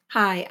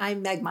Hi,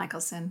 I'm Meg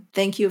Michelson.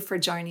 Thank you for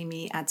joining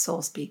me at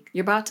Soul Speak.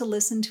 You're about to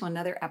listen to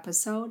another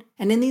episode.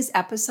 And in these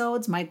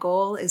episodes, my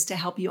goal is to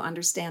help you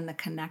understand the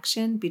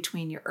connection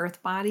between your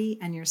earth body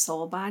and your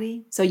soul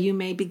body so you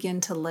may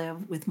begin to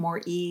live with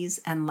more ease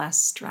and less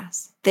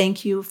stress.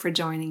 Thank you for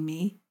joining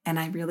me, and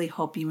I really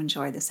hope you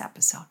enjoy this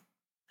episode.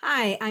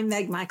 Hi, I'm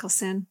Meg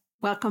Michelson.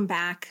 Welcome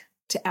back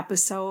to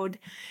episode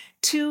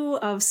 2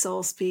 of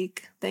Soul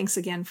Speak. Thanks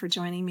again for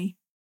joining me.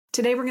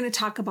 Today, we're going to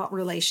talk about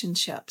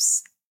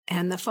relationships.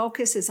 And the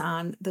focus is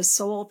on the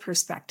soul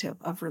perspective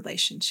of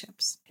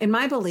relationships. In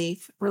my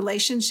belief,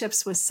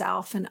 relationships with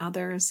self and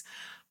others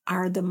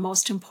are the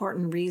most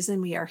important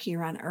reason we are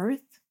here on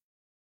earth.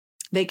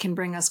 They can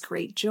bring us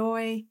great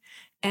joy,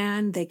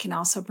 and they can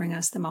also bring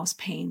us the most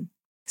pain.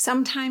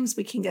 Sometimes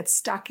we can get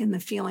stuck in the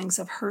feelings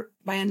of hurt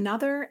by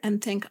another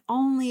and think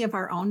only of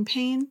our own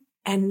pain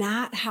and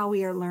not how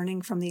we are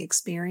learning from the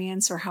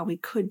experience or how we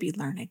could be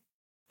learning.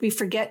 We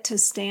forget to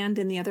stand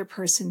in the other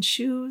person's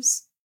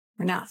shoes.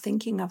 We're not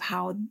thinking of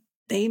how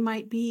they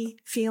might be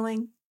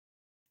feeling,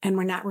 and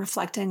we're not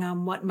reflecting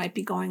on what might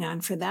be going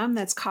on for them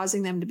that's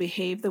causing them to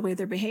behave the way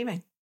they're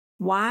behaving.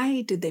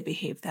 Why did they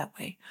behave that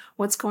way?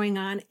 What's going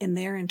on in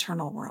their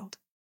internal world?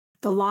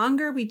 The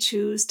longer we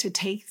choose to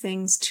take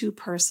things too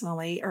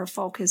personally or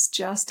focus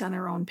just on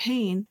our own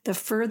pain, the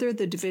further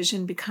the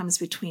division becomes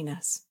between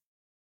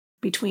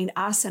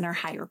us and our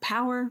higher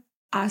power,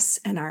 us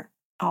and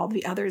all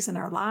the others in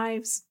our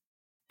lives,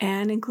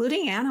 and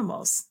including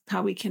animals,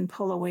 how we can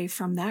pull away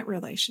from that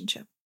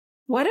relationship.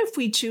 What if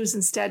we choose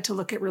instead to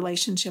look at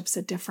relationships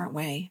a different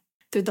way,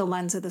 through the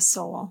lens of the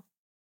soul?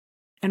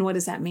 And what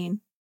does that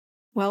mean?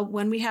 Well,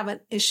 when we have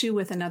an issue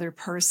with another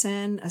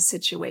person, a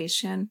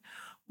situation,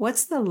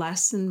 what's the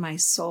lesson my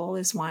soul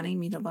is wanting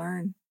me to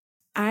learn?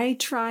 I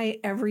try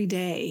every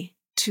day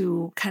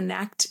to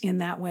connect in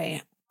that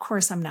way. Of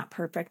course, I'm not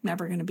perfect,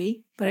 never going to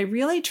be, but I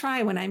really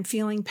try when I'm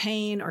feeling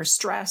pain or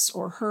stress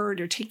or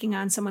hurt or taking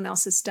on someone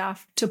else's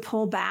stuff to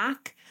pull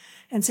back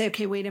and say,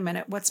 okay, wait a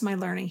minute, what's my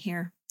learning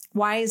here?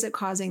 Why is it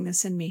causing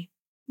this in me?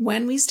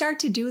 When we start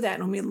to do that,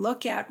 when we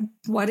look at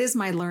what is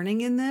my learning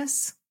in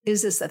this?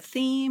 Is this a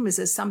theme? Is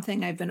this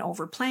something I've been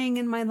overplaying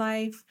in my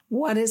life?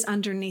 What is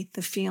underneath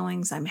the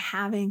feelings I'm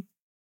having?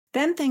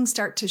 Then things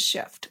start to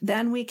shift.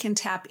 Then we can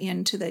tap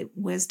into the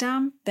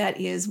wisdom that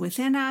is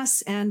within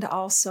us and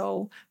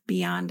also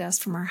beyond us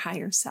from our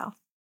higher self.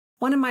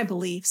 One of my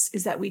beliefs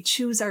is that we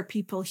choose our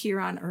people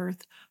here on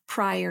earth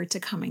prior to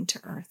coming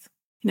to earth.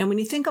 When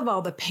you think of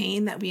all the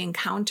pain that we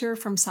encounter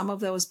from some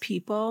of those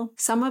people,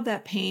 some of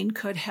that pain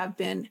could have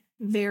been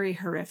very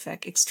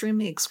horrific,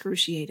 extremely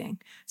excruciating.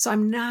 So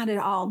I'm not at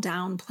all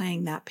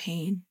downplaying that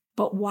pain.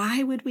 But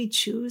why would we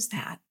choose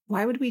that?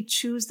 Why would we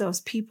choose those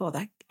people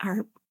that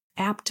are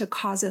apt to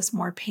cause us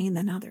more pain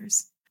than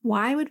others?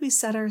 Why would we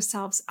set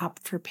ourselves up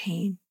for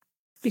pain?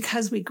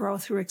 Because we grow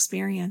through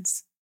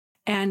experience.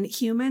 And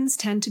humans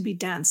tend to be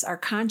dense. Our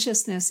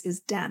consciousness is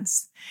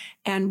dense.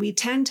 And we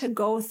tend to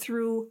go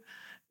through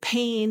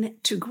pain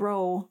to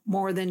grow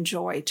more than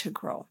joy to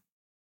grow.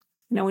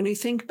 When we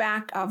think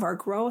back of our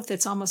growth,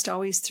 it's almost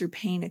always through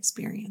pain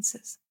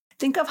experiences.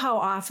 Think of how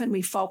often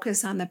we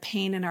focus on the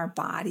pain in our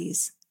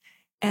bodies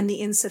and the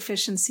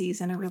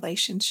insufficiencies in a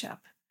relationship,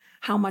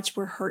 how much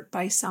we're hurt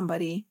by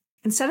somebody,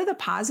 instead of the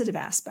positive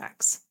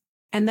aspects.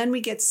 And then we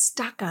get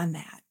stuck on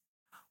that.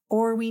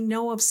 Or we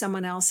know of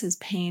someone else's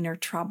pain or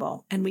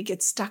trouble, and we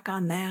get stuck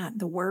on that,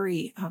 the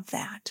worry of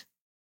that.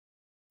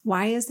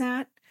 Why is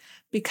that?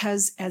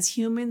 Because as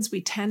humans,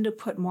 we tend to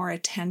put more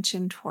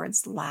attention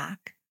towards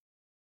lack,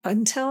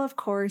 until, of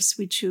course,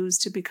 we choose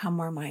to become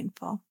more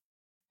mindful.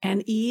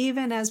 And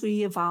even as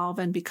we evolve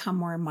and become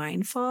more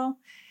mindful,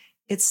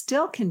 it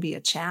still can be a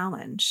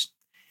challenge.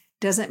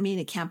 Doesn't mean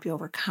it can't be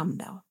overcome,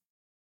 though.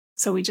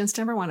 So we just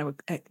never want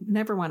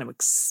to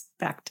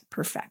expect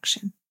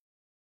perfection.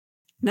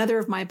 Another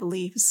of my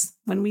beliefs,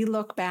 when we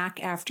look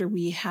back after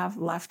we have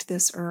left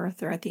this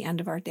earth or at the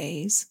end of our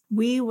days,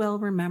 we will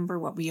remember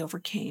what we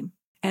overcame.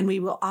 And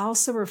we will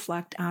also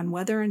reflect on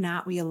whether or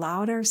not we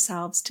allowed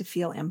ourselves to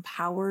feel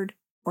empowered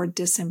or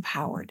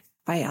disempowered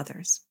by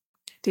others.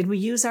 Did we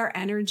use our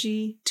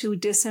energy to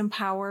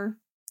disempower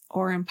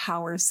or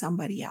empower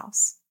somebody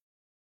else?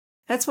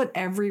 That's what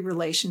every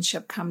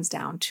relationship comes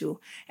down to.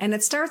 And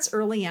it starts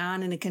early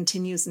on and it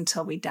continues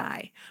until we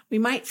die. We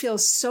might feel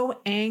so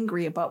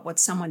angry about what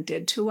someone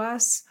did to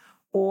us,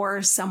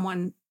 or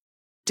someone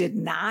did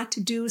not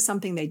do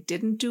something they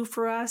didn't do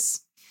for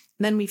us.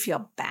 And then we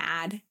feel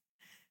bad.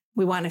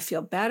 We want to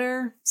feel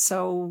better.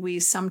 So we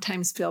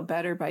sometimes feel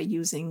better by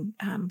using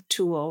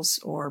tools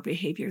or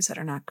behaviors that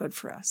are not good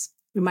for us.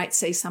 We might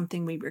say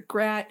something we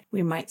regret.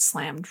 We might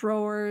slam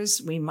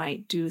drawers. We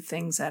might do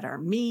things that are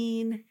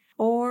mean.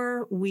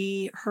 Or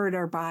we hurt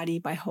our body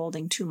by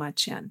holding too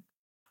much in.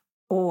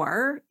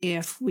 Or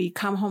if we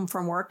come home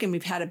from work and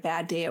we've had a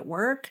bad day at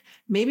work,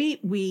 maybe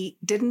we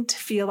didn't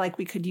feel like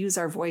we could use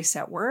our voice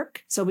at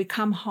work. So we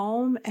come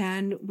home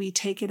and we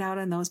take it out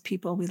on those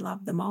people we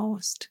love the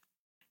most.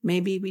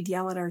 Maybe we'd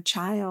yell at our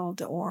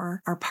child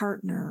or our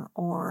partner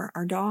or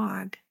our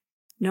dog.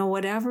 No,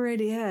 whatever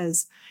it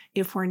is,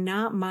 if we're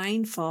not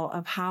mindful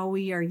of how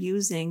we are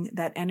using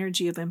that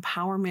energy of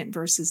empowerment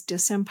versus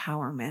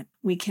disempowerment,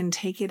 we can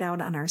take it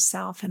out on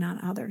ourselves and on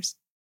others,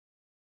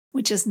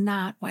 which is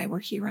not why we're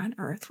here on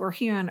earth. We're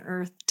here on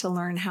earth to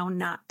learn how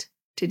not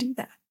to do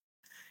that.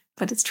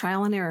 But it's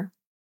trial and error.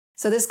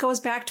 So this goes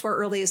back to our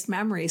earliest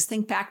memories.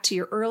 Think back to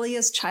your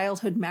earliest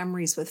childhood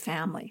memories with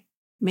family,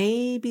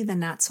 maybe the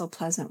not so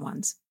pleasant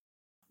ones.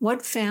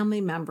 What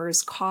family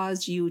members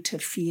caused you to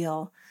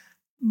feel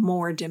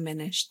more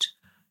diminished,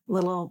 a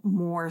little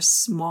more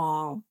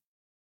small,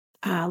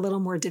 a little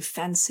more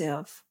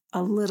defensive,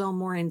 a little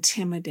more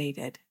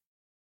intimidated?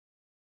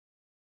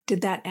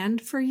 Did that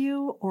end for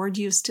you, or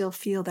do you still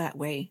feel that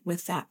way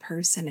with that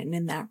person and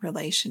in that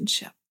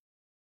relationship?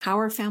 How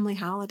are family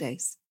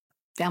holidays,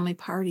 family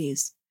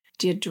parties?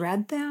 Do you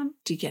dread them?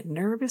 Do you get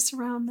nervous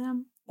around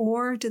them?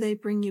 Or do they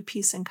bring you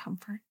peace and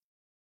comfort?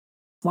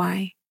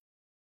 Why?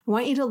 I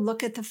want you to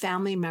look at the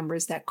family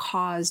members that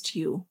caused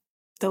you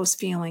those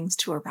feelings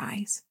to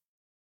arise.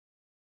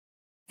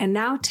 And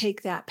now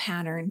take that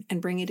pattern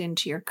and bring it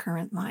into your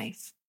current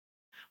life.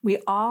 We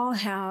all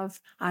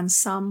have, on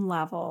some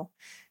level,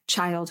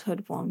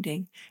 childhood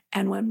wounding.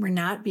 And when we're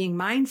not being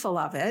mindful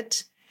of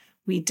it,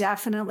 we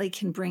definitely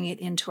can bring it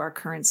into our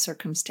current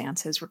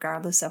circumstances,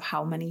 regardless of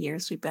how many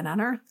years we've been on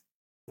earth.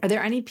 Are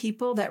there any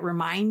people that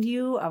remind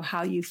you of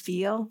how you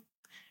feel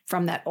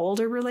from that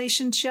older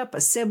relationship, a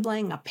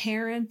sibling, a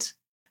parent?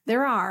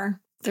 There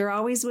are. There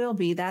always will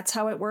be. That's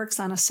how it works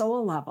on a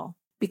soul level,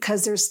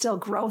 because there's still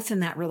growth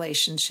in that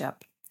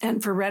relationship.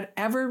 And for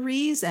whatever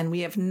reason, we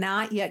have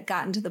not yet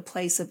gotten to the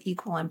place of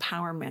equal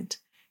empowerment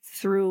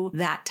through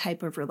that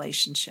type of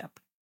relationship.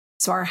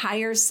 So our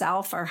higher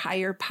self, our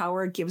higher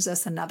power gives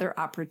us another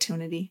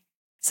opportunity.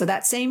 So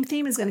that same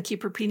theme is going to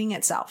keep repeating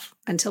itself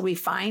until we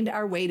find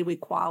our way to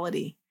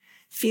equality,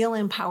 feel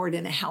empowered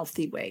in a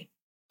healthy way.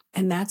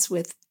 And that's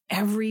with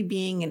every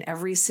being in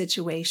every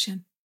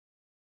situation.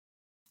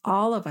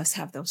 All of us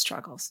have those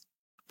struggles.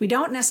 We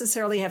don't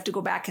necessarily have to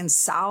go back and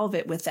solve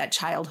it with that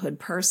childhood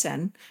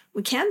person.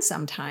 We can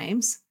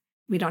sometimes.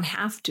 We don't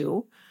have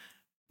to.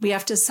 We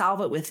have to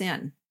solve it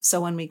within.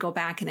 So when we go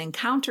back and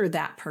encounter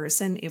that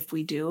person, if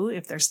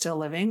they're still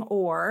living,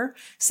 or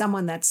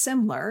someone that's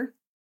similar,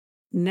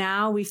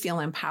 now we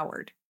feel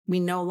empowered. We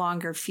no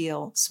longer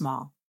feel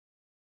small.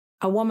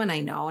 A woman I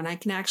know, and I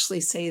can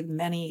actually say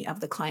many of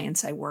the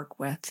clients I work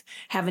with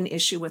have an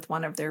issue with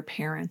one of their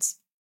parents.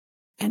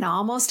 And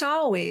almost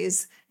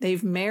always,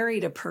 they've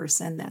married a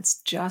person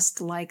that's just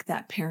like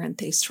that parent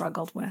they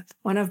struggled with.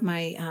 One of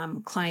my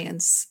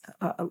clients,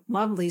 a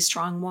lovely,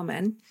 strong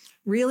woman,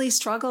 really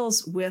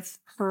struggles with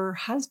her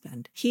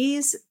husband.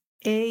 He's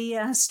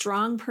a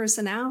strong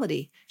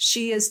personality.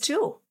 She is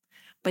too,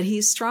 but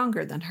he's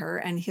stronger than her,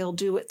 and he'll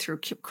do it through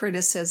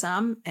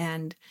criticism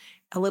and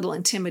a little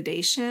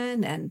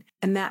intimidation, and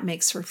that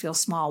makes her feel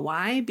small.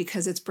 Why?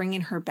 Because it's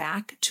bringing her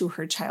back to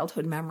her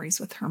childhood memories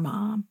with her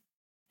mom.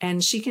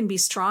 And she can be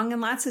strong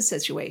in lots of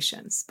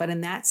situations, but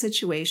in that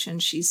situation,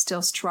 she's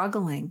still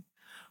struggling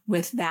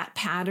with that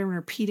pattern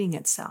repeating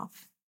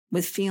itself,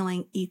 with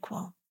feeling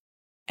equal.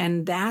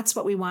 And that's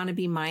what we want to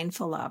be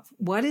mindful of.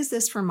 What is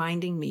this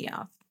reminding me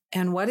of?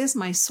 And what is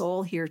my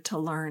soul here to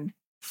learn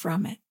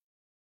from it?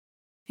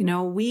 You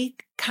know, we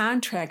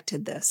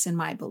contracted this, in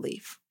my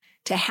belief,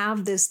 to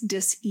have this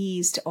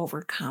dis-ease to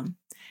overcome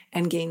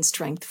and gain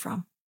strength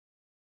from.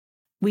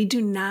 We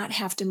do not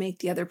have to make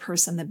the other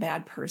person the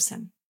bad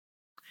person.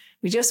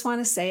 We just want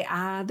to say,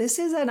 this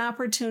is an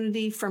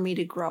opportunity for me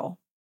to grow.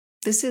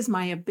 This is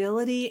my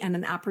ability and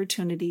an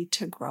opportunity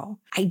to grow.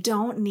 I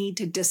don't need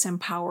to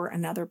disempower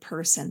another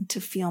person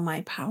to feel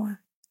my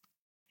power.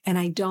 And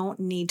I don't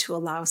need to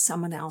allow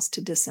someone else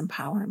to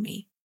disempower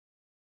me.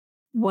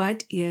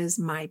 What is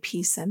my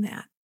piece in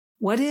that?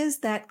 What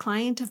is that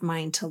client of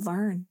mine to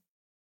learn?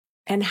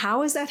 And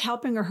how is that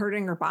helping or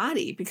hurting her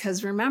body?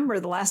 Because remember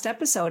the last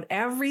episode,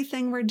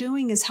 everything we're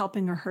doing is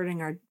helping or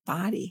hurting our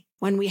body.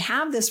 When we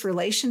have this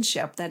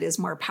relationship that is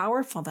more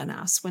powerful than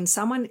us, when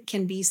someone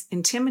can be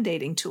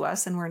intimidating to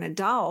us and we're an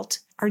adult,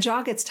 our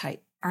jaw gets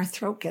tight. Our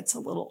throat gets a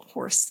little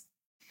hoarse.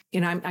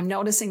 You know, I'm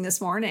noticing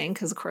this morning,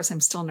 because of course I'm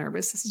still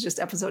nervous. This is just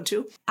episode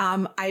 2.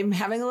 I'm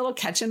having a little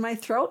catch in my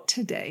throat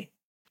today.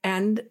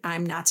 And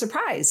I'm not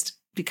surprised,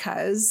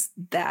 because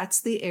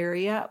that's the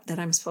area that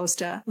I'm supposed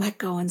to let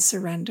go and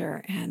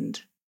surrender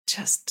and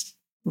just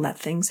let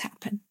things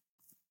happen.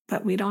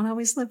 But we don't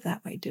always live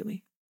that way, do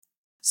we?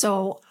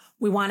 So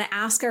we want to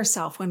ask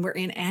ourselves, when we're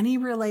in any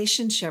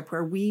relationship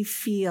where we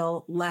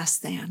feel less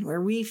than,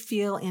 where we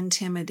feel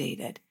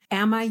intimidated,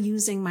 am I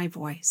using my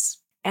voice?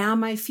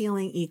 Am I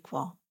feeling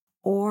equal?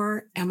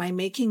 Or am I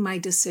making my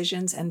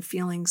decisions and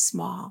feeling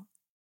small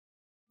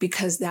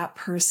because that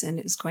person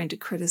is going to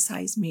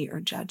criticize me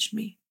or judge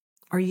me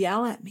or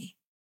yell at me?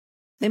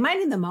 They might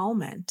in the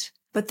moment,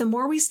 but the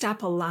more we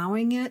stop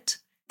allowing it,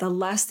 the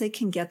less they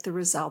can get the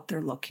result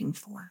they're looking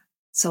for.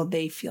 So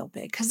they feel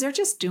big because they're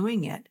just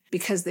doing it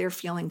because they're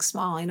feeling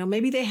small. I know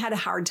maybe they had a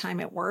hard time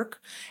at work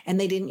and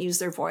they didn't use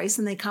their voice,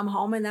 and they come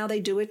home and now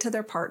they do it to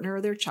their partner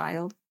or their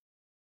child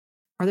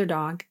or their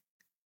dog.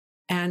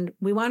 And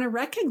we want to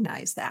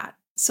recognize that.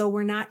 So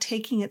we're not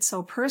taking it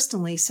so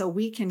personally, so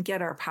we can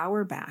get our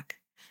power back.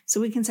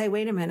 So we can say,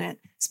 wait a minute,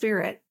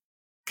 Spirit,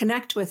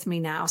 connect with me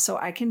now so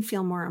I can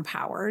feel more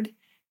empowered,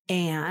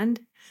 and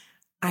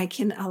I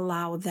can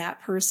allow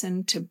that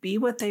person to be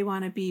what they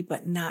want to be,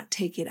 but not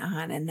take it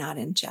on and not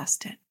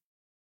ingest it.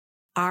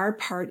 Our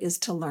part is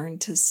to learn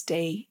to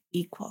stay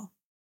equal,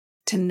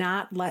 to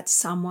not let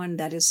someone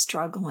that is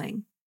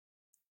struggling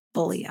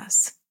bully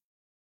us.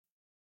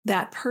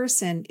 That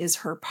person is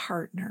her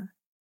partner,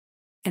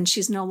 and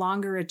she's no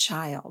longer a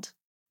child,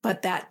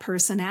 but that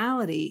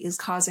personality is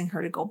causing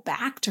her to go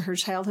back to her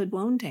childhood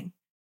wounding,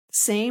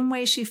 same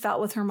way she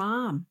felt with her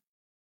mom.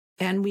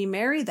 And we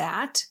marry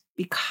that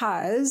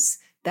because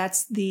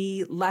that's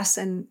the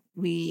lesson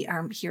we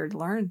are here to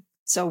learn,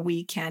 so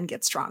we can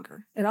get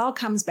stronger. It all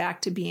comes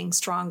back to being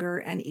stronger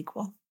and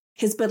equal.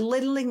 His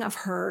belittling of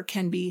her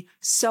can be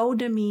so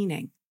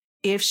demeaning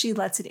if she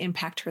lets it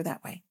impact her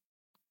that way.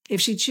 If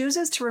she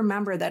chooses to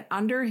remember that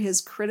under his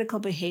critical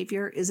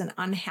behavior is an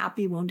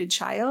unhappy, wounded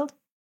child,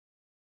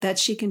 that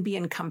she can be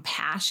in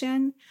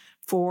compassion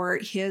for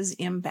his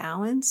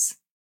imbalance.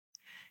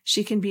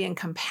 She can be in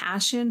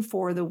compassion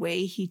for the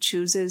way he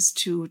chooses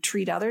to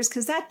treat others,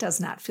 because that does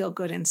not feel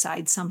good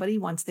inside somebody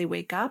once they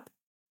wake up.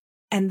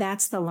 And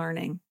that's the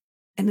learning.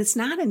 And it's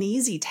not an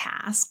easy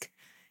task.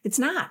 It's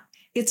not.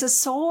 It's a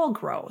soul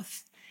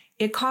growth.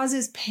 It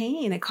causes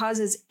pain. It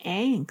causes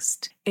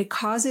angst. It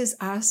causes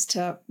us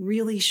to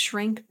really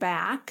shrink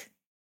back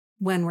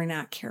when we're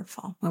not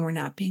careful, when we're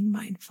not being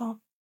mindful.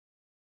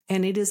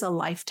 And it is a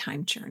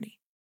lifetime journey.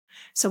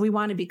 So we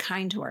want to be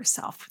kind to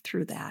ourselves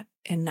through that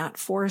and not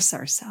force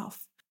ourselves,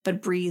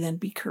 but breathe and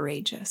be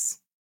courageous.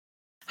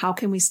 How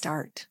can we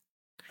start?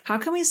 How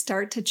can we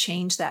start to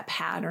change that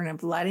pattern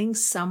of letting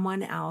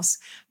someone else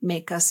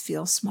make us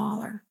feel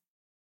smaller?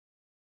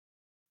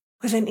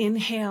 With an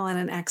inhale and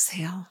an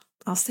exhale.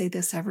 I'll say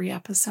this every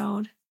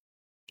episode.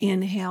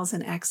 Inhales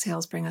and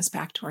exhales bring us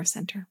back to our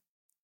center.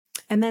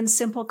 And then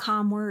simple,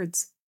 calm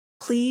words.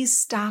 Please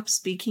stop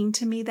speaking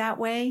to me that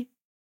way.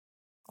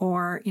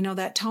 Or,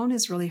 that tone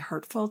is really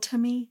hurtful to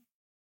me.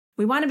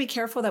 We want to be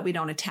careful that we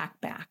don't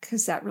attack back,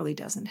 because that really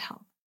doesn't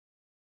help.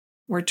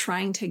 We're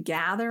trying to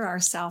gather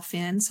ourselves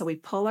in, so we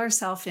pull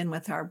ourselves in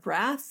with our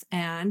breath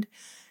and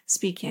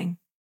speaking.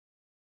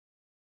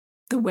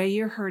 The way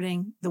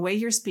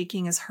you're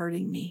speaking is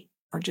hurting me,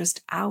 or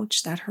just,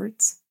 ouch, that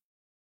hurts.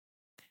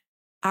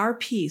 Our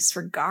piece,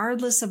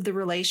 regardless of the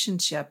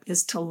relationship,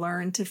 is to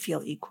learn to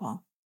feel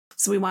equal.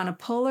 So we want to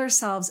pull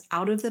ourselves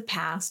out of the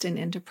past and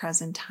into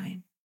present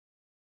time.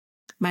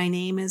 My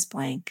name is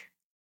blank.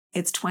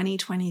 It's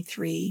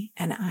 2023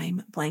 and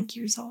I'm blank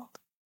years old.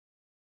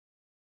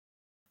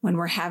 When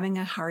we're having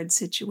a hard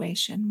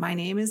situation, my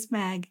name is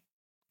Meg.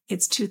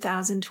 It's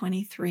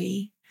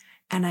 2023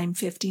 and I'm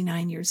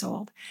 59 years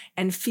old.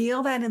 And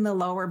feel that in the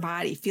lower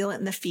body, feel it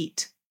in the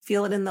feet,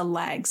 feel it in the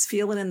legs,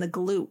 feel it in the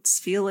glutes,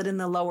 feel it in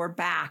the lower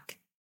back,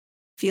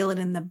 feel it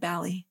in the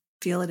belly,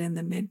 feel it in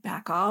the mid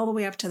back, all the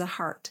way up to the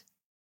heart,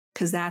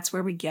 because that's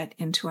where we get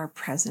into our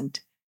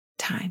present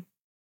time.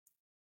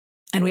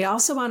 And we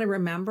also want to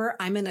remember,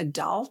 I'm an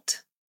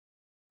adult.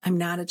 I'm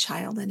not a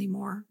child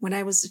anymore. When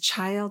I was a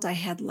child, I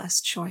had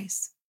less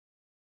choice.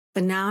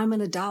 But now I'm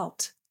an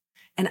adult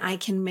and I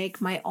can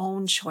make my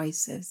own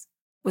choices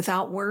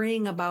without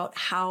worrying about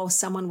how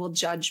someone will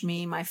judge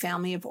me, my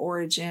family of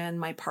origin,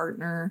 my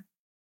partner,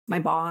 my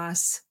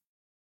boss.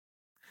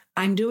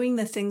 I'm doing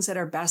the things that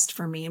are best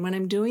for me. And when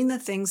I'm doing the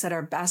things that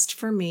are best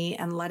for me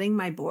and letting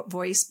my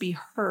voice be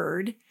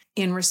heard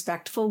in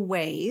respectful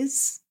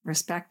ways,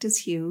 respect is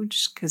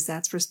huge because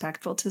that's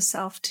respectful to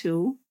self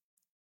too,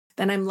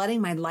 then I'm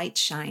letting my light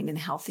shine in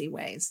healthy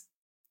ways.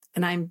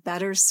 And I'm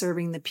better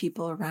serving the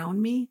people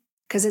around me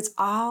because it's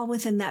all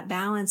within that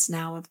balance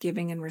now of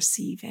giving and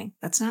receiving.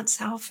 That's not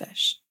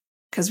selfish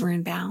because we're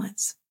in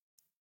balance.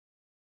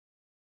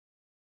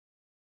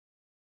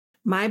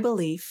 My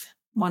belief,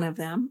 one of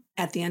them,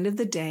 at the end of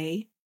the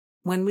day,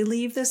 when we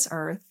leave this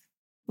earth,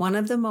 one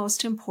of the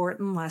most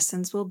important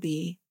lessons will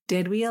be,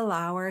 did we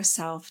allow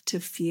ourselves to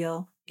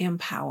feel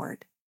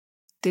empowered?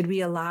 Did we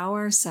allow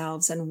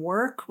ourselves and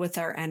work with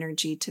our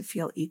energy to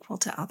feel equal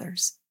to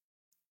others?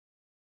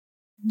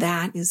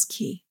 That is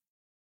key,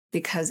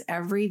 because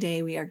every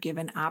day we are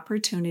given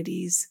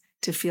opportunities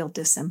to feel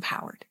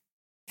disempowered.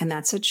 And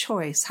that's a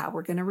choice how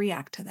we're going to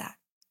react to that.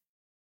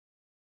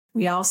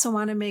 We also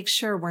want to make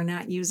sure we're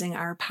not using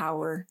our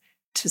power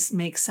to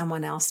make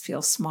someone else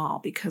feel small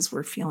because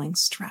we're feeling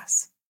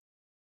stress.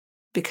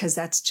 Because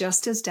that's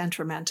just as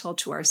detrimental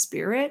to our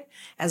spirit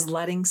as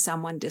letting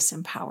someone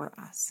disempower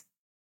us.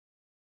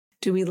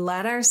 Do we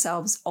let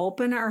ourselves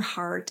open our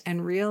heart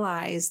and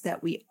realize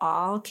that we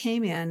all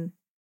came in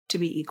to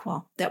be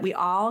equal, that we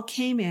all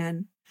came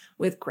in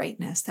with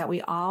greatness, that we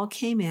all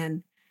came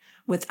in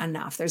with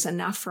enough. There's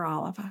enough for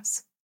all of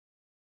us.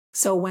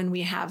 So when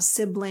we have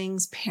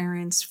siblings,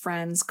 parents,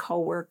 friends,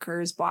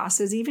 coworkers,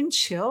 bosses, even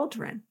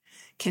children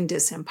can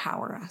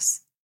disempower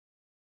us.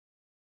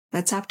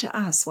 That's up to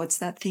us. What's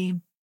that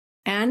theme?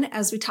 And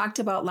as we talked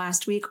about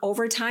last week,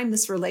 over time,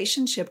 this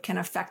relationship can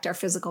affect our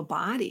physical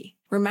body.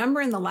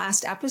 Remember in the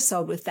last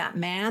episode with that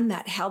man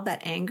that held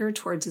that anger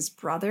towards his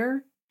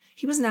brother?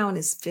 He was now in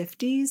his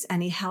 50s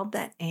and he held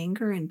that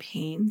anger and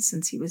pain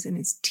since he was in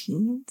his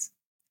teens.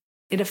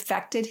 It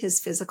affected his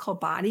physical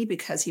body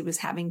because he was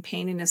having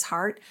pain in his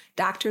heart.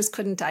 Doctors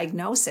couldn't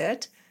diagnose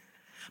it,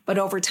 but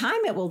over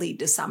time it will lead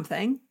to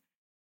something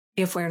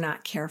if we're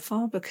not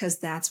careful, because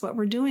that's what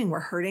we're doing. We're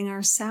hurting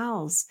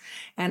ourselves,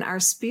 and our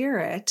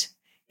spirit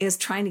is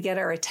trying to get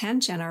our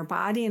attention. Our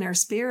body and our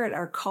spirit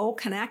are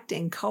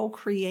co-connecting,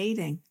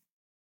 co-creating.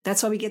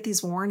 That's why we get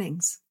these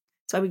warnings.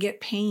 That's why we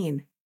get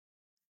pain.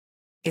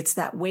 It's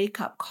that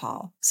wake-up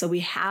call. So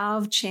we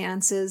have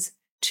chances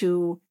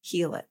to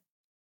heal it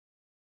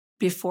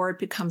before it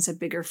becomes a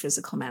bigger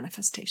physical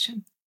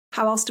manifestation.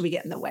 How else do we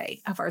get in the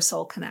way of our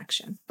soul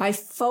connection? By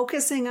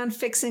focusing on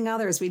fixing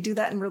others. We do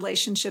that in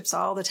relationships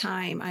all the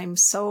time. I'm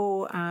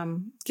so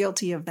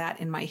guilty of that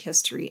in my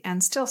history,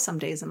 and still some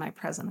days in my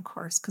present, of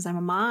course, because I'm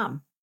a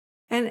mom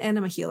and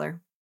I'm a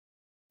healer.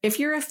 If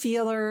you're a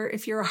feeler,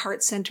 if you're a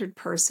heart-centered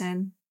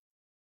person,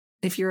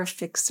 if you're a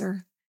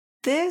fixer,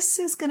 this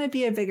is going to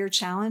be a bigger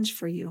challenge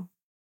for you.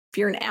 If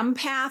you're an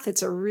empath,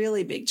 it's a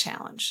really big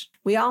challenge.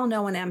 We all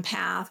know an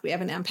empath. We have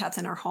an empath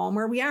in our home,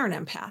 or we are an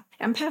empath.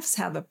 Empaths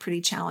have a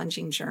pretty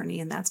challenging journey,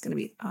 and that's going to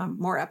be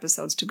more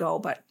episodes to go.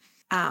 But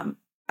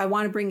I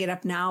want to bring it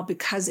up now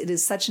because it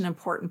is such an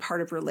important part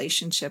of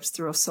relationships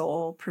through a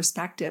soul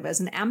perspective. As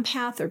an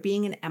empath, or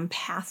being an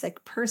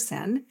empathic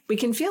person, we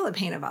can feel the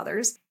pain of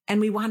others,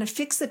 and we want to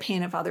fix the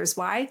pain of others.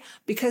 Why?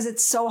 Because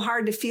it's so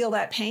hard to feel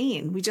that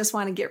pain. We just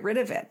want to get rid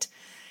of it.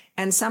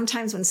 And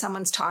sometimes when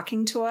someone's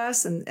talking to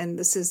us, and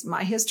this is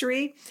my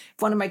history, if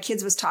one of my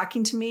kids was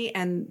talking to me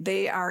and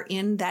they are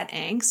in that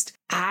angst,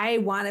 I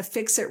want to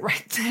fix it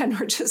right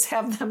then, or just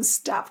have them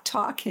stop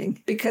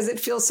talking, because it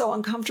feels so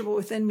uncomfortable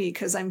within me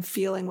because I'm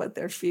feeling what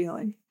they're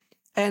feeling.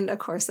 And of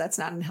course, that's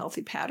not a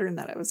healthy pattern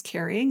that I was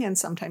carrying and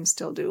sometimes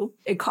still do.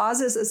 It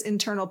causes us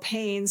internal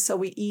pain. So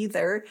we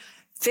either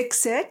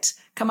fix it,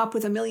 come up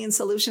with a million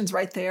solutions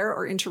right there,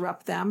 or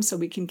interrupt them so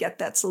we can get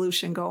that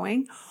solution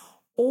going.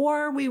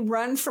 Or we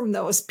run from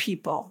those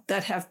people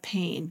that have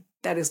pain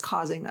that is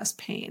causing us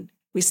pain.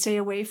 We stay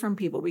away from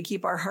people. We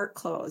keep our heart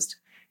closed.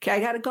 Okay,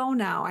 I got to go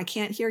now. I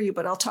can't hear you,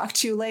 but I'll talk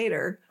to you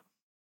later.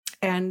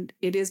 And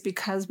it is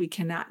because we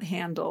cannot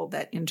handle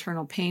that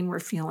internal pain we're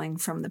feeling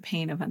from the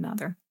pain of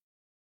another.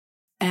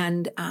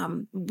 And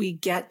we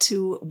get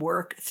to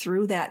work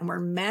through that, and we're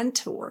meant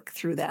to work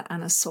through that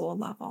on a soul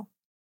level.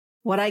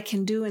 What I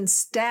can do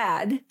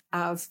instead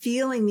of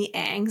feeling the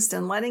angst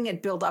and letting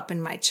it build up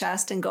in my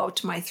chest and go up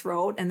to my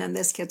throat, and then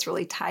this gets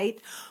really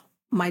tight,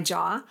 my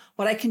jaw,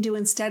 what I can do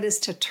instead is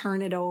to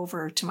turn it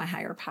over to my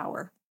higher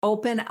power.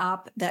 Open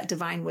up that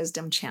divine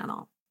wisdom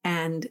channel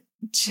and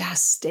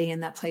just stay in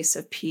that place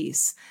of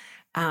peace.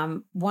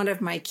 One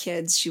of my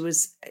kids, she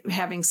was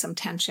having some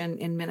tension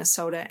in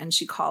Minnesota, and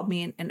she called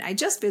me, and I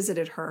just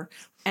visited her.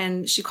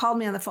 And she called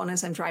me on the phone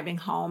as I'm driving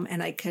home,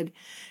 and I could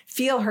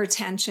feel her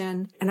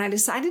tension. And I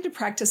decided to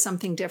practice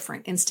something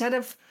different. Instead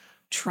of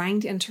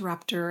trying to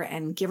interrupt her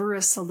and give her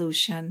a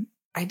solution,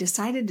 I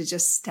decided to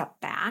just step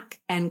back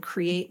and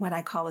create what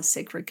I call a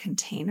sacred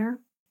container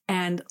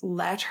and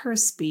let her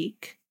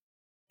speak.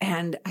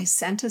 And I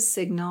sent a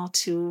signal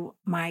to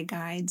my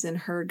guides and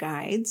her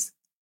guides.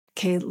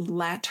 Okay,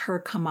 let her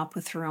come up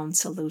with her own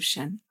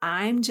solution.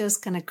 I'm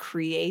just going to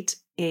create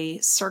a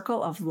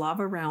circle of love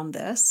around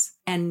this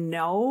and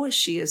know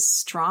she is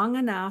strong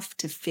enough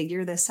to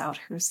figure this out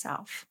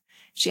herself.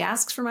 If she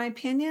asks for my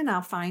opinion,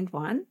 I'll find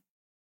one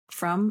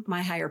from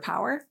my higher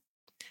power,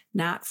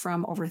 not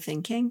from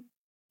overthinking.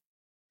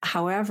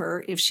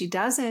 However, if she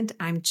doesn't,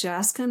 I'm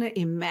just going to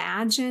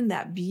imagine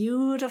that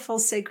beautiful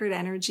sacred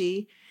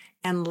energy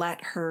and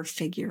let her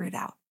figure it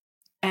out.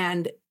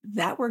 And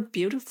that worked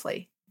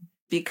beautifully.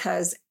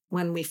 Because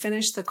when we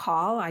finished the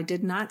call, I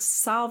did not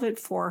solve it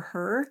for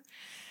her.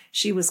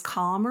 She was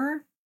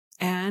calmer.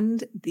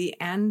 And the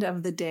end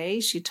of the day,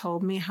 she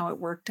told me how it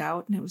worked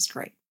out, and it was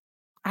great.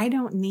 I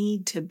don't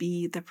need to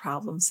be the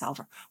problem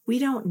solver. We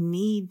don't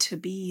need to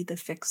be the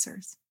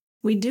fixers.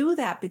 We do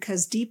that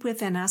because deep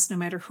within us, no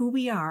matter who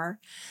we are,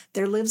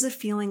 there lives a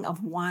feeling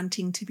of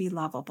wanting to be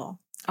lovable,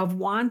 of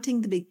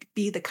wanting to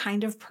be the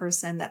kind of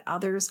person that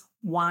others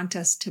want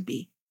us to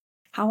be.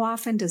 How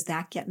often does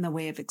that get in the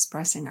way of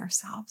expressing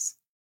ourselves,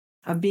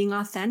 of being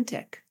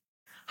authentic?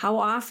 How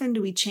often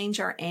do we change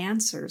our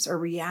answers or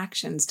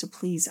reactions to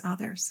please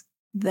others?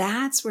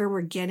 That's where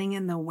we're getting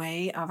in the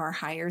way of our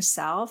higher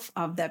self,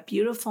 of that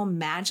beautiful,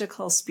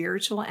 magical,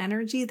 spiritual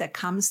energy that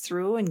comes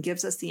through and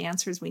gives us the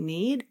answers we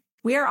need.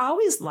 We are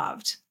always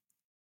loved.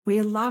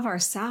 We love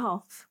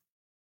ourselves.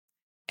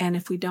 And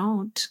if we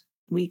don't,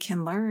 we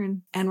can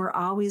learn. And we're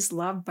always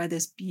loved by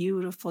this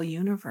beautiful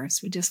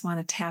universe. We just want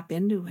to tap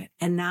into it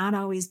and not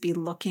always be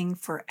looking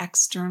for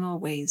external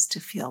ways to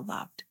feel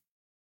loved.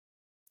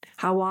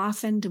 How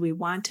often do we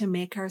want to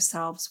make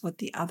ourselves what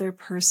the other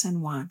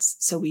person wants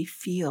so we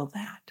feel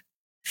that?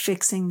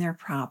 Fixing their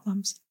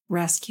problems,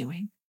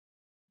 rescuing,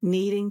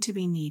 needing to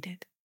be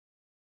needed.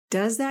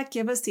 Does that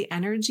give us the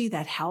energy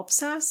that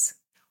helps us?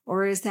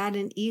 Or is that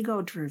an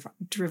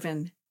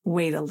ego-driven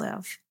way to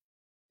live?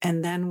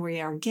 And then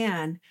we are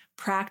again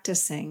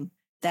practicing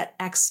that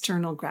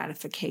external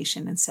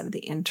gratification instead of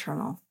the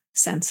internal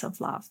sense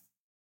of love.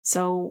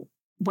 So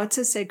what's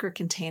a sacred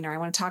container? I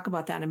want to talk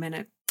about that in a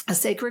minute. A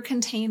sacred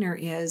container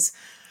is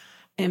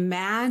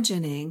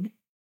imagining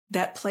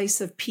that place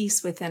of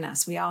peace within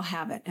us. We all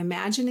have it.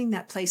 Imagining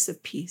that place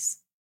of peace.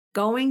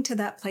 Going to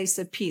that place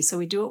of peace. So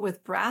we do it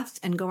with breath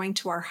and going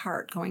to our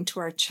heart, going to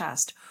our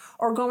chest,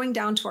 or going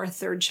down to our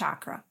third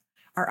chakra,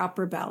 our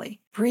upper belly.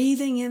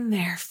 Breathing in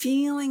there,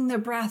 feeling the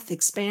breath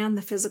expand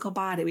the physical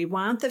body. We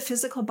want the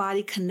physical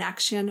body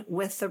connection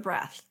with the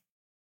breath.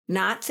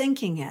 Not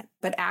thinking it,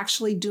 but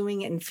actually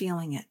doing it and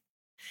feeling it.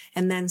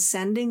 And then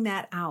sending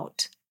that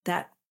out,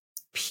 that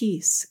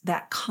peace,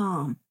 that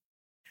calm,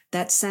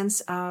 that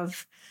sense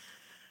of,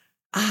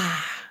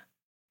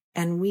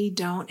 and we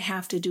don't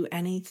have to do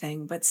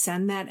anything but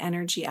send that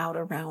energy out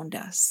around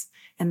us.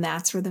 And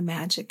that's where the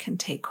magic can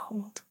take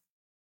hold.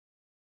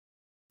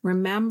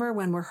 Remember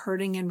when we're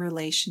hurting in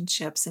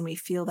relationships and we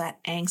feel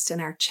that angst in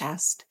our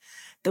chest,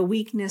 the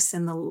weakness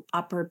in the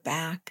upper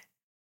back,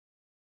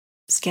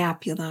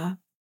 scapula,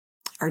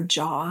 our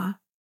jaw,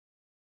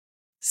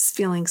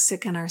 feeling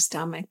sick in our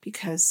stomach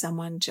because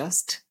someone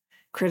just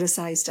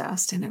criticized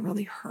us and it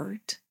really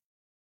hurt.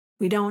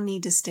 We don't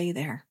need to stay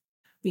there.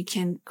 We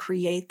can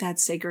create that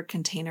sacred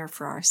container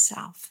for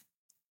ourselves.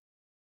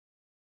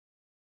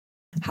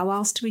 How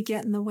else do we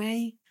get in the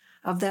way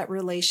of that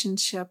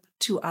relationship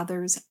to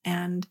others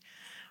and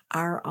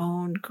our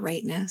own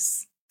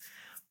greatness?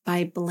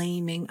 By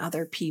blaming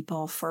other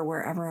people for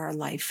wherever our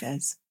life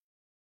is.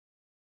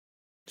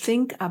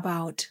 Think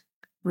about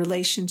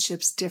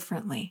relationships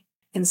differently.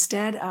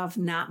 Instead of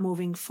not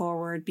moving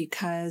forward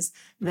because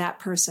that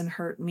person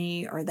hurt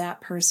me or that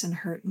person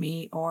hurt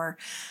me or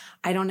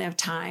I don't have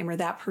time or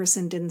that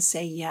person didn't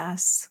say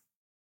yes.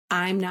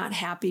 I'm not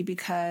happy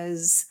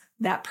because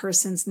that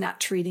person's not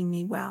treating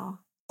me well.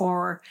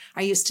 Or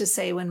I used to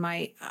say when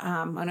I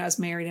was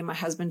married and my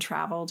husband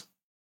traveled,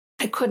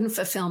 I couldn't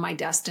fulfill my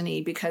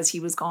destiny because he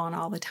was gone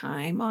all the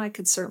time. Well, I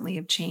could certainly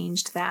have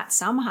changed that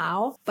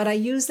somehow, but I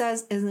used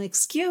that as an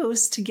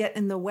excuse to get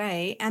in the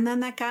way. And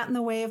then that got in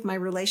the way of my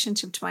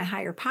relationship to my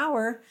higher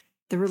power,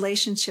 the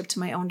relationship to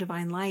my own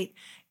divine light,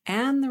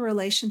 and the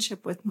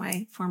relationship with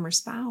my former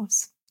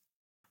spouse.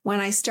 When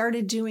I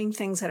started doing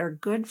things that are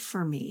good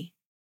for me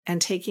and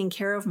taking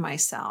care of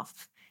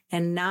myself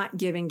and not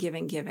giving,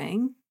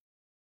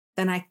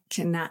 then I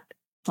cannot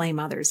blame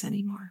others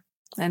anymore.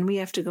 And we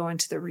have to go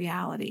into the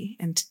reality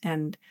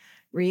and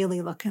really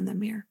look in the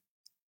mirror.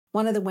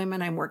 One of the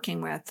women I'm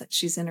working with,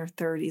 she's in her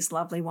 30s,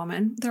 lovely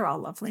woman. They're all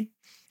lovely.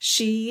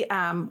 She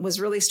was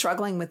really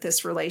struggling with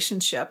this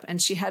relationship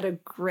and she had a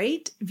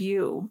great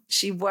view.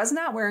 She was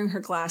not wearing her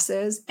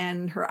glasses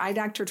and her eye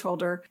doctor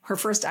told her, her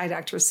first eye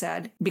doctor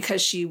said,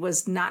 because she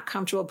was not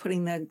comfortable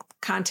putting the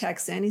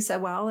contacts in, he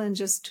said, well, then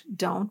just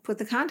don't put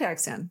the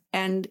contacts in.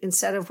 And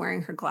instead of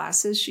wearing her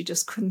glasses, she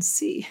just couldn't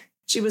see.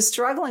 She was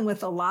struggling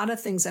with a lot of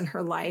things in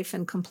her life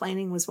and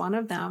complaining was one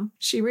of them.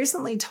 She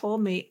recently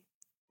told me,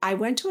 I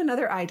went to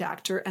another eye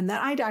doctor and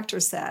that eye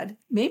doctor said,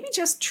 maybe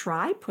just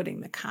try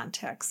putting the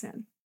contacts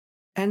in.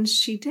 And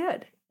she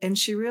did. And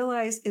she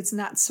realized it's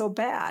not so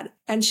bad.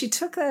 And she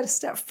took that a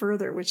step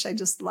further, which I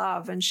just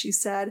love. And she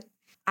said,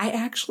 I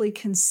actually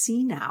can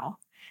see now.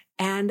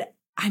 And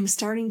I'm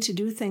starting to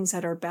do things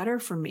that are better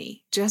for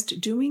me.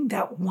 Just doing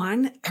that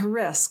one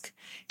risk,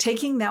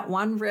 taking that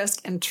one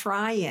risk and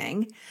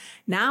trying.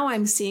 Now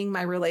I'm seeing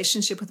my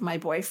relationship with my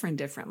boyfriend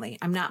differently.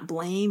 I'm not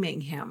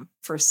blaming him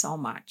for so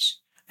much.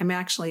 I'm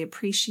actually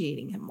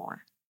appreciating him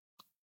more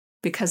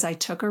because I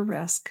took a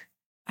risk.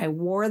 I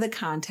wore the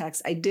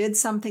contacts. I did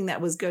something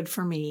that was good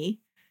for me.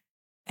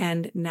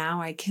 And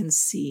now I can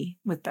see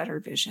with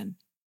better vision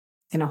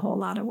in a whole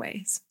lot of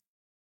ways.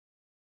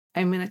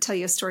 I'm going to tell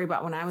you a story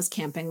about when I was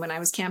camping. When I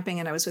was camping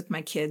and I was with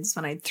my kids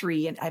when I had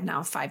 3 and I have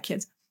now 5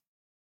 kids.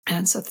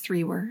 And so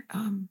 3 were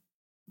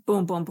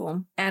boom, boom,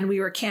 boom. And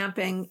we were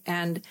camping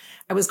and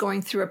I was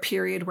going through a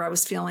period where I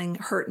was feeling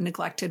hurt and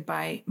neglected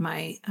by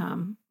my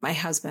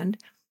husband.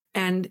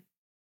 And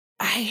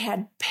I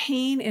had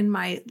pain in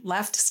my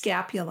left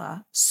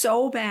scapula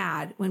so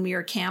bad when we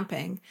were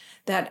camping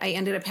that I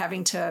ended up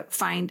having to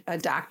find a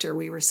doctor.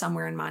 We were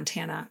somewhere in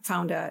Montana,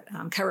 found a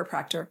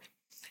chiropractor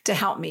to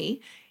help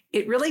me.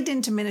 It really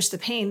didn't diminish the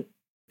pain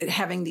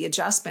having the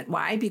adjustment.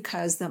 Why?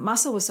 Because the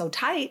muscle was so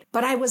tight,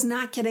 but I was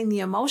not getting the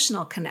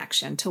emotional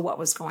connection to what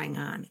was going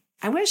on.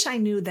 I wish I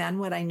knew then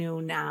what I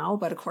knew now,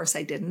 but of course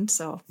I didn't,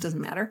 so it doesn't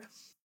matter.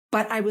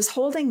 But I was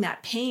holding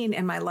that pain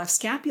in my left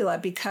scapula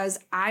because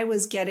I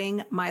was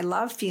getting my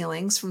love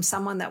feelings from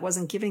someone that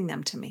wasn't giving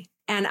them to me.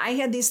 And I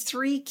had these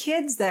 3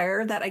 kids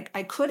there that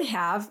I could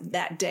have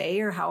that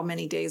day or how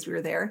many days we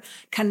were there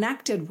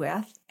connected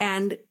with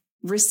and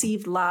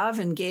received love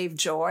and gave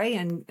joy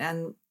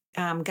and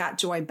got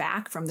joy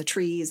back from the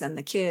trees and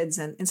the kids.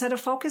 And instead of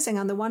focusing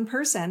on the one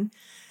person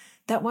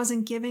that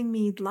wasn't giving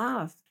me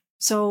love.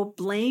 So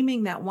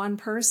blaming that one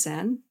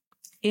person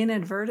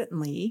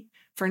inadvertently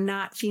for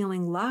not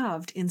feeling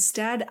loved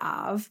instead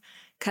of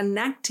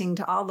connecting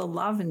to all the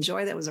love and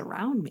joy that was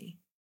around me.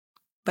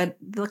 But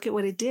look at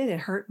what it did.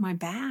 It hurt my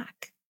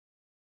back.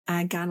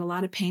 I got a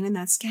lot of pain in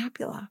that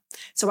scapula.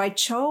 So I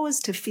chose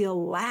to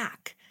feel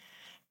lack.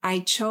 I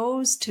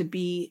chose to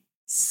be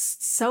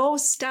so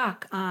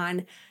stuck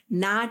on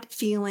not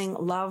feeling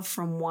love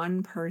from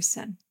one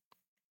person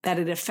that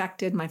it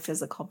affected my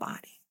physical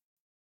body.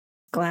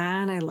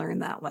 Glad I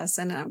learned that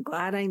lesson, and I'm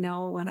glad I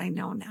know what I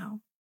know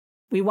now.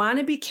 We want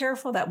to be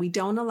careful that we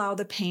don't allow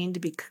the pain to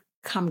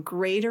become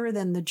greater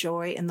than the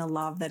joy and the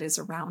love that is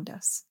around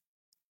us.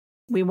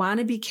 We want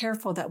to be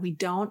careful that we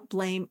don't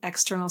blame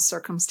external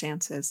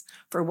circumstances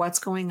for what's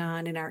going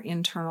on in our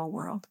internal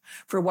world,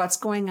 for what's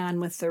going on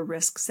with the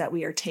risks that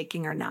we are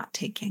taking or not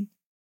taking.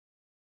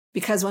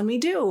 Because when we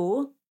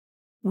do,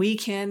 we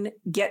can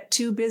get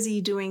too busy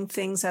doing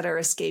things that are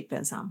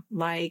escapism,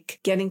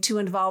 like getting too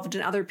involved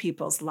in other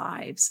people's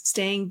lives,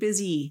 staying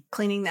busy,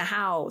 cleaning the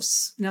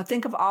house.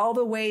 Think of all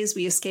the ways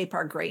we escape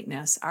our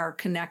greatness, our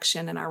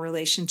connection and our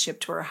relationship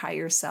to our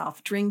higher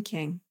self: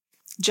 drinking,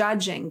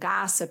 judging,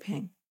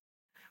 gossiping,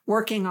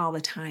 working all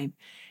the time.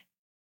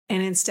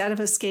 And instead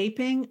of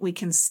escaping, we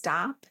can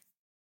stop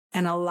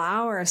and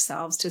allow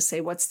ourselves to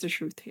say, what's the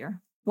truth here?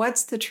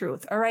 What's the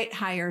truth? All right,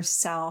 higher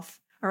self.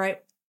 All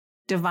right,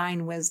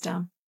 divine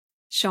wisdom.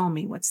 Show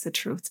me what's the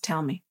truth.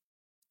 Tell me.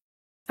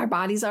 Our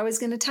body's always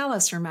going to tell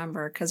us,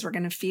 remember, because we're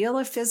going to feel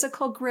a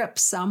physical grip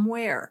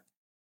somewhere,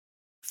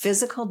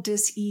 physical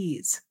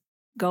dis-ease.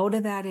 Go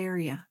to that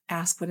area.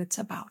 Ask what it's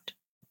about.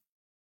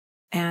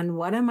 And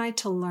what am I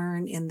to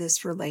learn in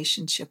this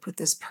relationship with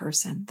this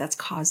person that's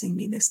causing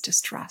me this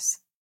distress?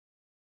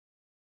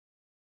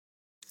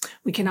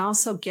 We can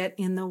also get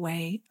in the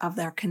way of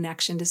our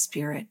connection to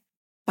spirit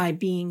by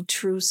being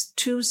too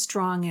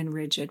strong and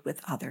rigid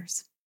with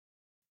others.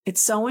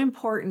 It's so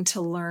important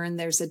to learn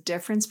there's a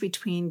difference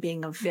between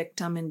being a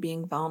victim and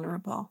being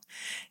vulnerable.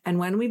 And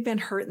when we've been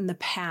hurt in the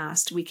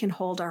past, we can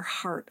hold our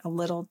heart a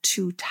little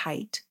too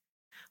tight.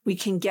 We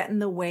can get in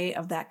the way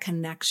of that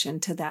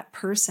connection to that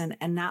person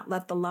and not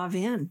let the love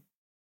in.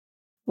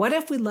 What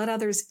if we let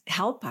others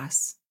help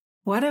us?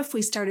 What if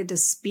we started to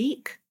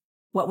speak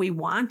what we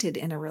wanted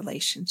in a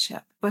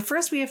relationship? But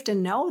first we have to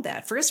know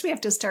that. First we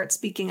have to start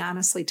speaking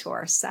honestly to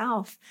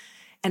ourselves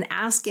and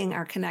asking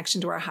our connection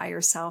to our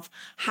higher self,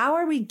 how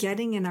are we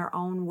getting in our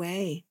own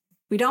way?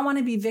 We don't want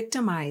to be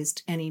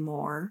victimized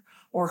anymore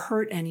or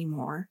hurt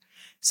anymore.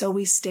 So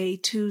we stay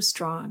too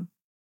strong.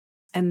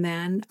 And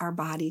then our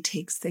body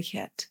takes the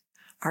hit.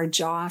 Our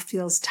jaw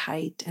feels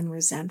tight and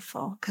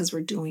resentful because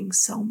we're doing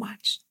so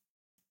much.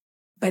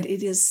 But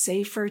it is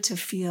safer to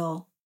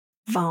feel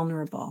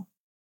vulnerable.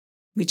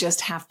 We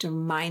just have to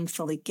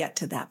mindfully get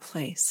to that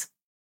place.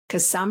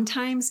 Because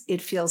sometimes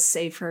it feels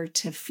safer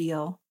to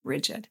feel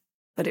rigid.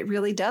 But it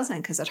really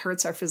doesn't, because it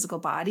hurts our physical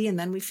body and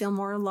then we feel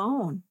more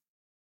alone.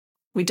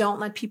 We don't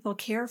let people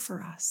care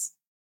for us.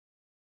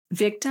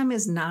 Victim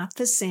is not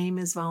the same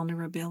as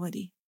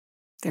vulnerability.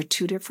 They're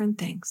two different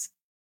things.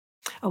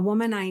 A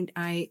woman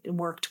I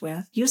worked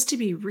with used to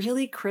be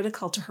really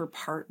critical to her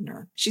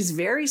partner. She's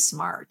very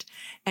smart,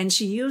 and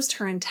she used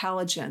her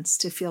intelligence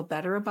to feel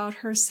better about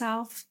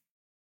herself,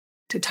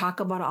 to talk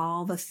about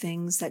all the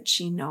things that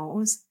she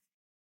knows,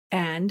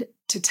 and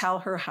to tell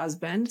her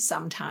husband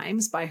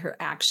sometimes by her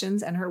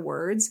actions and her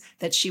words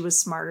that she was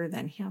smarter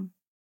than him.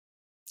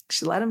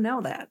 She let him know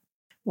that.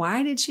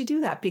 Why did she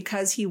do that?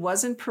 Because he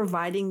wasn't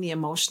providing the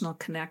emotional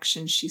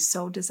connection she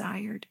so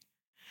desired.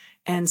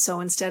 And so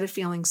instead of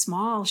feeling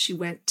small, she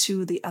went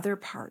to the other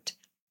part.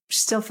 She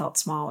still felt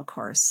small, of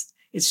course.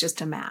 It's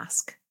just a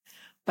mask.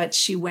 But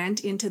she went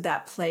into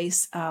that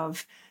place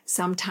of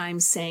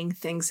sometimes saying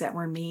things that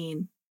were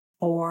mean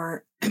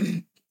or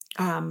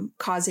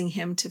causing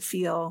him to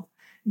feel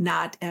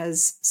not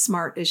as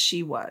smart as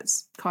she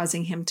was,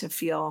 causing him to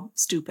feel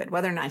stupid.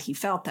 Whether or not he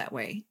felt that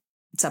way,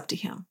 it's up to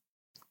him.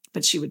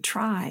 But she would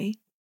try.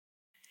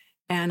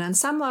 And on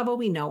some level,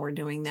 we know we're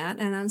doing that.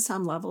 And on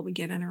some level, we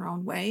get in our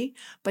own way.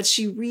 But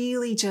she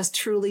really just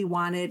truly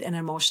wanted an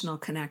emotional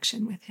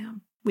connection with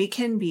him. We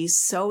can be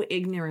so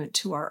ignorant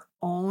to our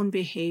own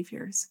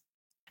behaviors.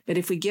 But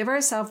if we give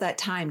ourselves that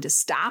time to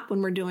stop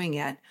when we're doing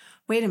it,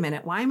 wait a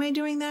minute, why am I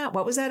doing that?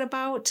 What was that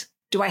about?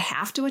 Do I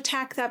have to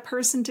attack that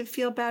person to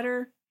feel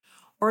better?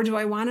 Or do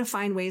I want to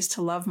find ways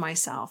to love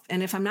myself?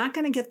 And if I'm not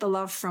going to get the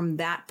love from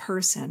that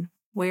person,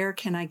 where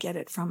can I get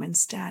it from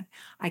instead?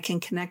 I can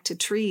connect to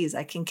trees.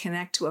 I can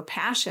connect to a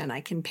passion. I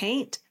can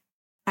paint.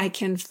 I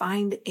can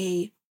find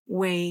a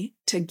way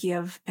to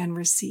give and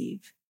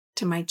receive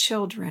to my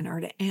children or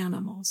to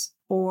animals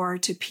or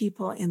to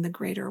people in the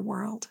greater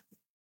world.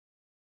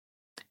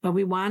 But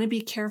we want to be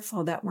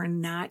careful that we're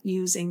not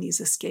using these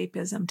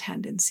escapism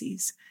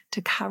tendencies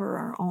to cover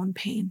our own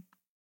pain.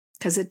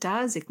 Because it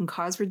can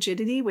cause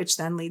rigidity, which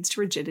then leads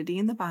to rigidity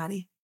in the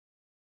body.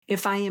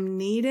 If I am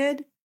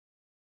needed,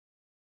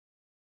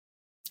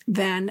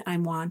 then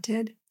I'm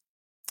wanted.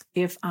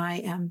 If I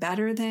am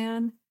better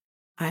than,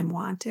 I'm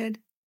wanted.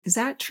 Is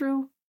that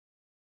true?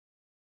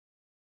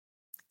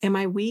 Am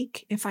I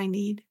weak if I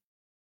need?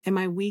 Am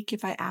I weak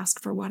if I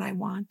ask for what I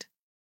want?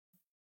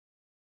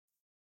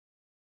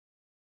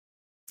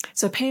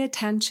 So pay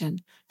attention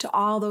to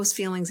all those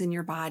feelings in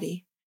your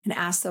body and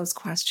ask those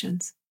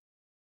questions.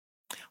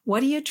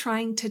 What are you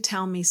trying to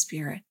tell me,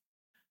 Spirit?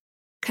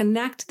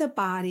 Connect the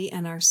body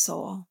and our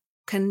soul.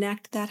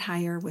 Connect that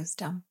higher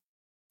wisdom.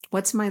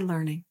 What's my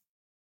learning?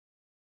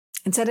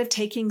 Instead of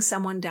taking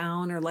someone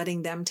down or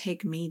letting them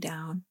take me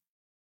down,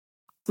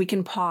 we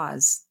can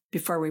pause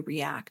before we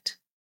react.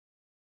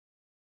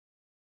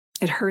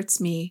 It hurts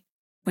me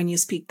when you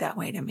speak that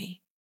way to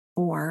me.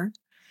 Or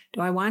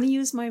do I want to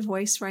use my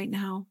voice right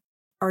now?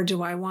 Or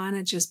do I want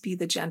to just be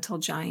the gentle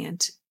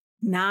giant,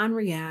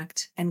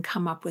 non-react, and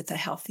come up with a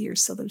healthier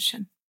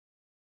solution?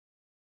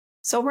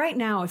 So right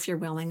now, if you're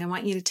willing, I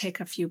want you to take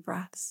a few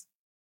breaths.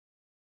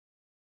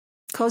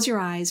 Close your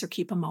eyes or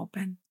keep them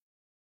open.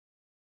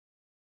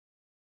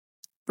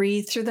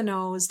 Breathe through the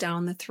nose,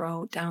 down the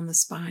throat, down the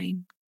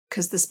spine,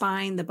 because the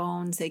spine, the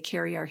bones, they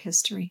carry our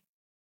history.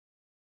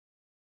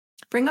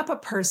 Bring up a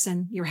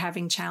person you're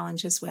having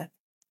challenges with,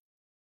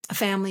 a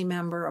family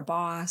member, a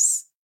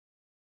boss,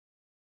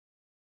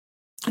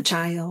 a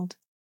child.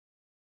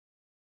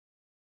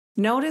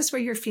 Notice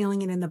where you're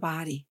feeling it in the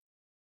body.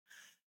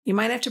 You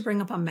might have to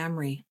bring up a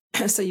memory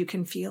so you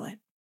can feel it.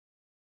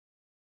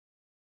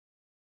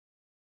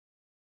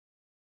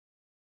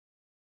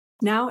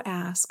 Now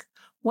ask,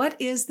 what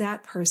is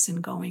that person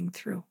going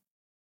through?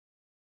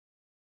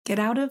 Get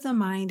out of the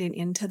mind and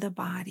into the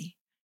body,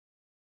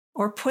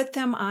 or put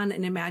them on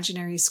an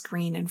imaginary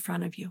screen in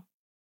front of you.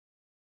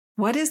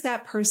 What is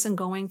that person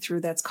going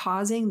through that's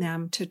causing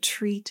them to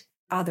treat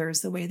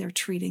others the way they're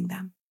treating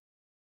them?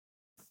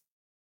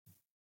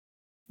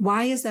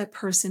 Why is that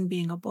person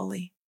being a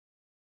bully?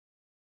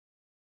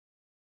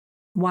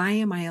 Why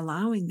am I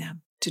allowing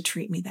them to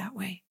treat me that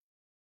way?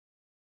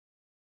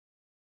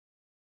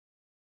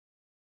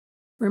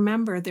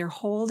 Remember, they're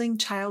holding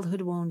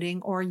childhood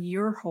wounding, or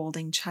you're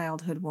holding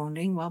childhood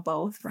wounding. Well,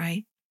 both,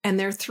 right? And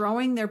they're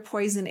throwing their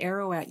poison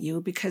arrow at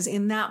you because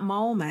in that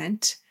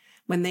moment,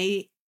 when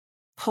they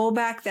pull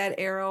back that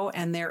arrow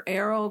and their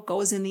arrow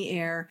goes in the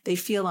air, they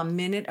feel a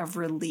minute of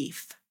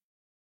relief.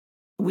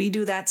 We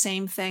do that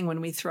same thing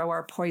when we throw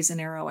our poison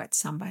arrow at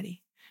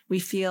somebody. We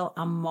feel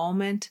a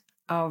moment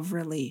of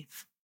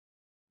relief,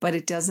 but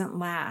it doesn't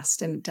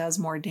last and it does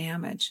more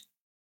damage.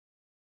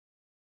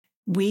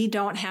 We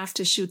don't have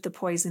to shoot the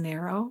poison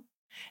arrow,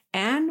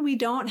 and we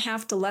don't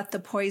have to let the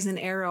poison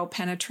arrow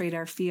penetrate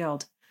our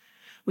field.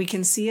 We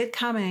can see it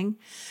coming,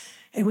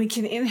 and we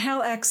can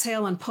inhale,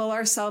 exhale, and pull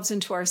ourselves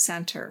into our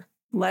center.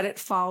 Let it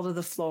fall to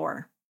the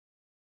floor.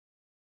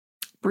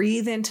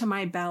 Breathe into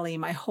my belly,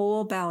 my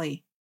whole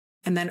belly,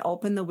 and then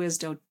open the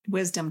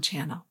wisdom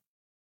channel.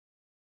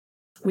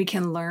 We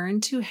can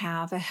learn to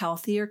have a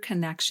healthier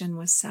connection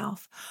with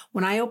self.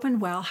 When I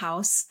opened Well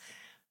House,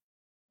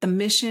 the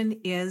mission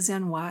is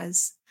and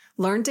was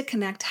learn to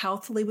connect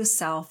healthfully with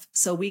self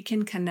so we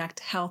can connect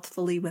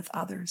healthfully with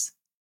others.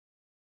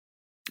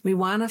 We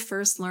want to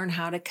first learn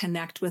how to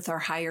connect with our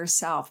higher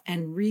self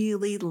and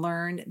really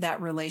learn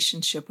that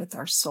relationship with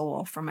our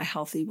soul from a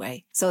healthy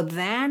way. So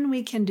then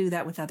we can do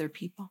that with other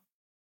people.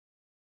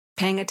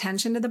 Paying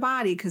attention to the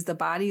body, because the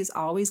body is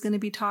always going to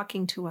be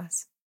talking to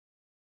us.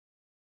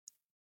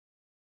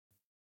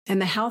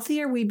 And the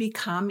healthier we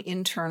become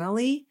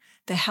internally,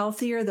 the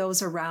healthier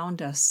those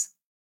around us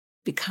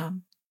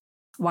become.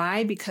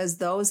 Why? Because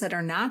those that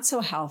are not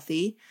so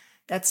healthy,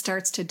 that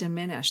starts to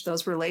diminish.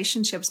 Those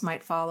relationships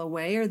might fall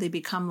away or they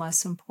become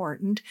less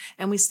important,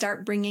 and we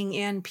start bringing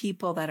in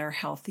people that are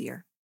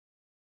healthier.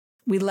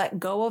 We let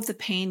go of the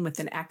pain with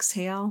an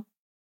exhale,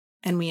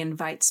 and we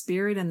invite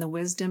spirit and the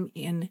wisdom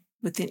in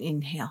with an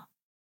inhale.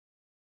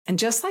 And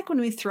just like when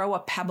we throw a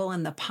pebble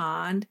in the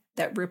pond,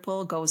 that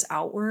ripple goes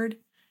outward.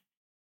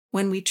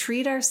 When we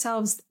treat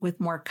ourselves with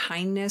more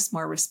kindness,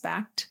 more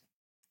respect,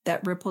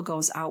 that ripple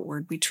goes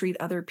outward. We treat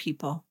other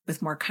people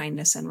with more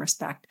kindness and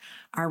respect.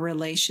 Our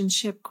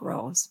relationship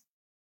grows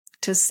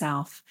to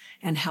self,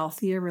 and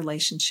healthier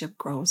relationship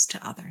grows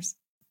to others.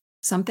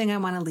 Something I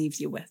want to leave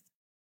you with.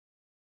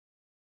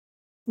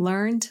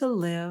 Learn to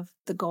live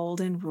the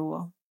golden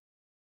rule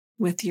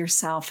with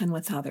yourself and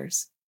with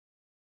others.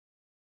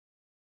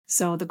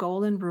 So the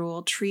golden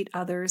rule, treat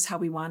others how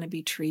we want to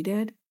be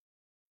treated.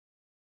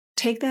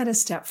 Take that a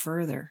step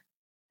further.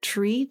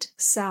 Treat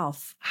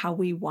self how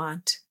we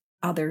want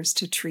others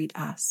to treat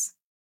us.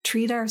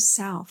 Treat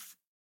ourselves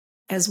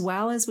as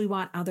well as we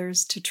want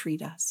others to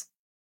treat us.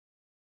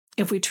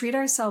 If we treat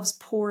ourselves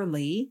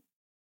poorly,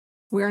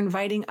 we're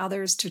inviting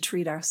others to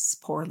treat us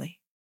poorly.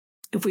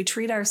 If we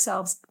treat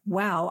ourselves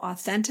well,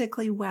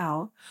 authentically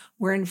well,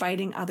 we're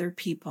inviting other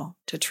people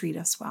to treat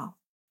us well.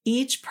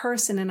 Each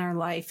person in our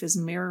life is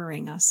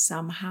mirroring us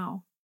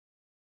somehow.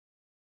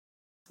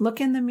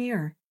 Look in the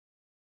mirror.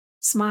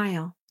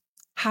 Smile.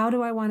 How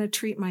do I want to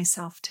treat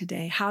myself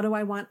today? How do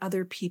I want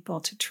other people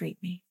to treat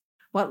me?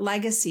 What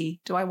legacy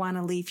do I want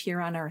to leave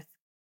here on earth?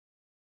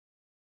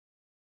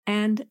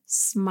 And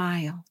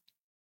smile.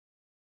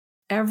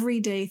 Every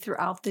day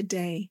throughout the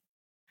day,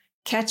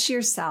 Catch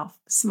yourself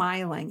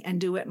smiling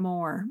and do it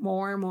more.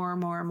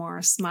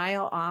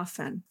 Smile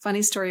often.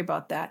 Funny story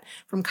about that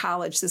from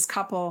college. This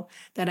couple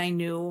that I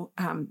knew,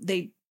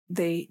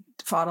 they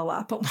fought a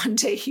lot, but one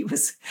day he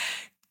was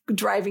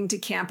driving to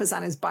campus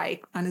on his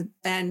bike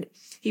and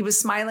he was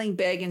smiling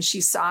big, and she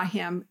saw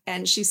him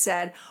and she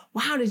said,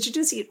 "Wow, did you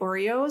just eat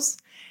Oreos?"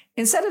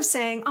 Instead of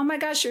saying, "Oh my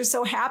gosh, you're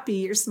so happy,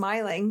 you're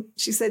smiling,"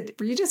 she said,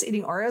 "Were you just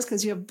eating Oreos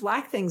because you have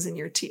black things in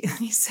your teeth?" And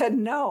he said,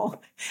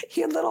 "No,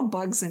 he had little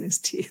bugs in his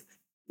teeth."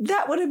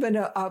 That would have been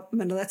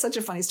that's such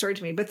a funny story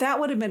to me, but that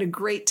would have been a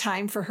great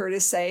time for her to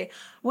say,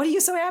 "What are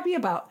you so happy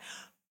about?"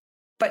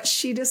 But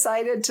she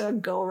decided to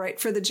go right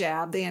for the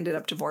jab. They ended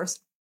up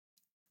divorced.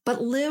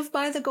 But live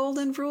by the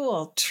golden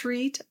rule.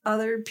 Treat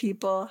other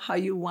people how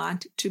you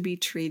want to be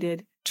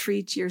treated.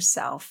 Treat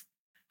yourself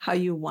how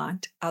you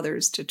want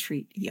others to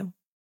treat you.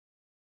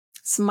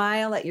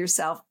 Smile at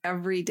yourself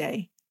every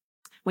day.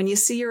 When you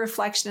see your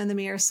reflection in the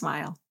mirror,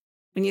 smile.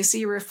 When you see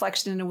your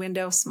reflection in a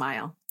window,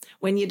 smile.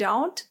 When you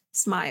don't,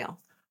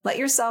 smile. Let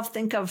yourself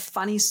think of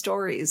funny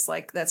stories,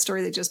 like that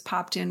story that just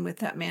popped in with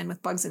that man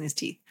with bugs in his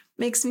teeth.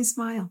 Makes me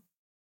smile.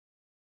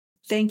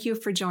 Thank you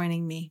for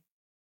joining me.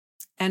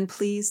 And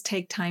please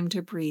take time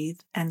to breathe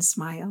and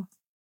smile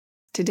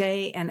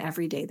today and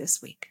every day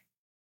this week.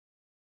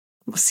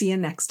 We'll see you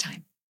next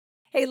time.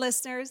 Hey,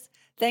 listeners,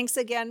 thanks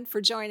again for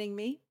joining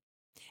me.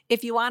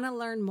 If you want to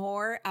learn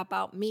more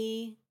about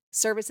me,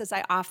 services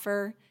I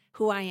offer,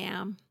 who I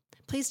am,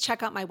 please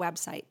check out my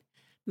website,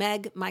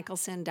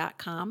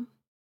 megmichelson.com.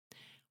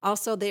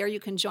 Also, there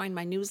you can join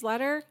my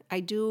newsletter.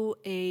 I do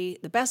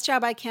the best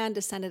job I can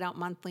to send it out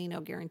monthly,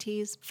 no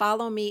guarantees.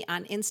 Follow me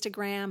on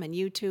Instagram and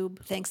YouTube.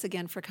 Thanks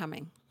again for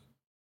coming.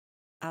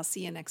 I'll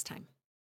see you next time.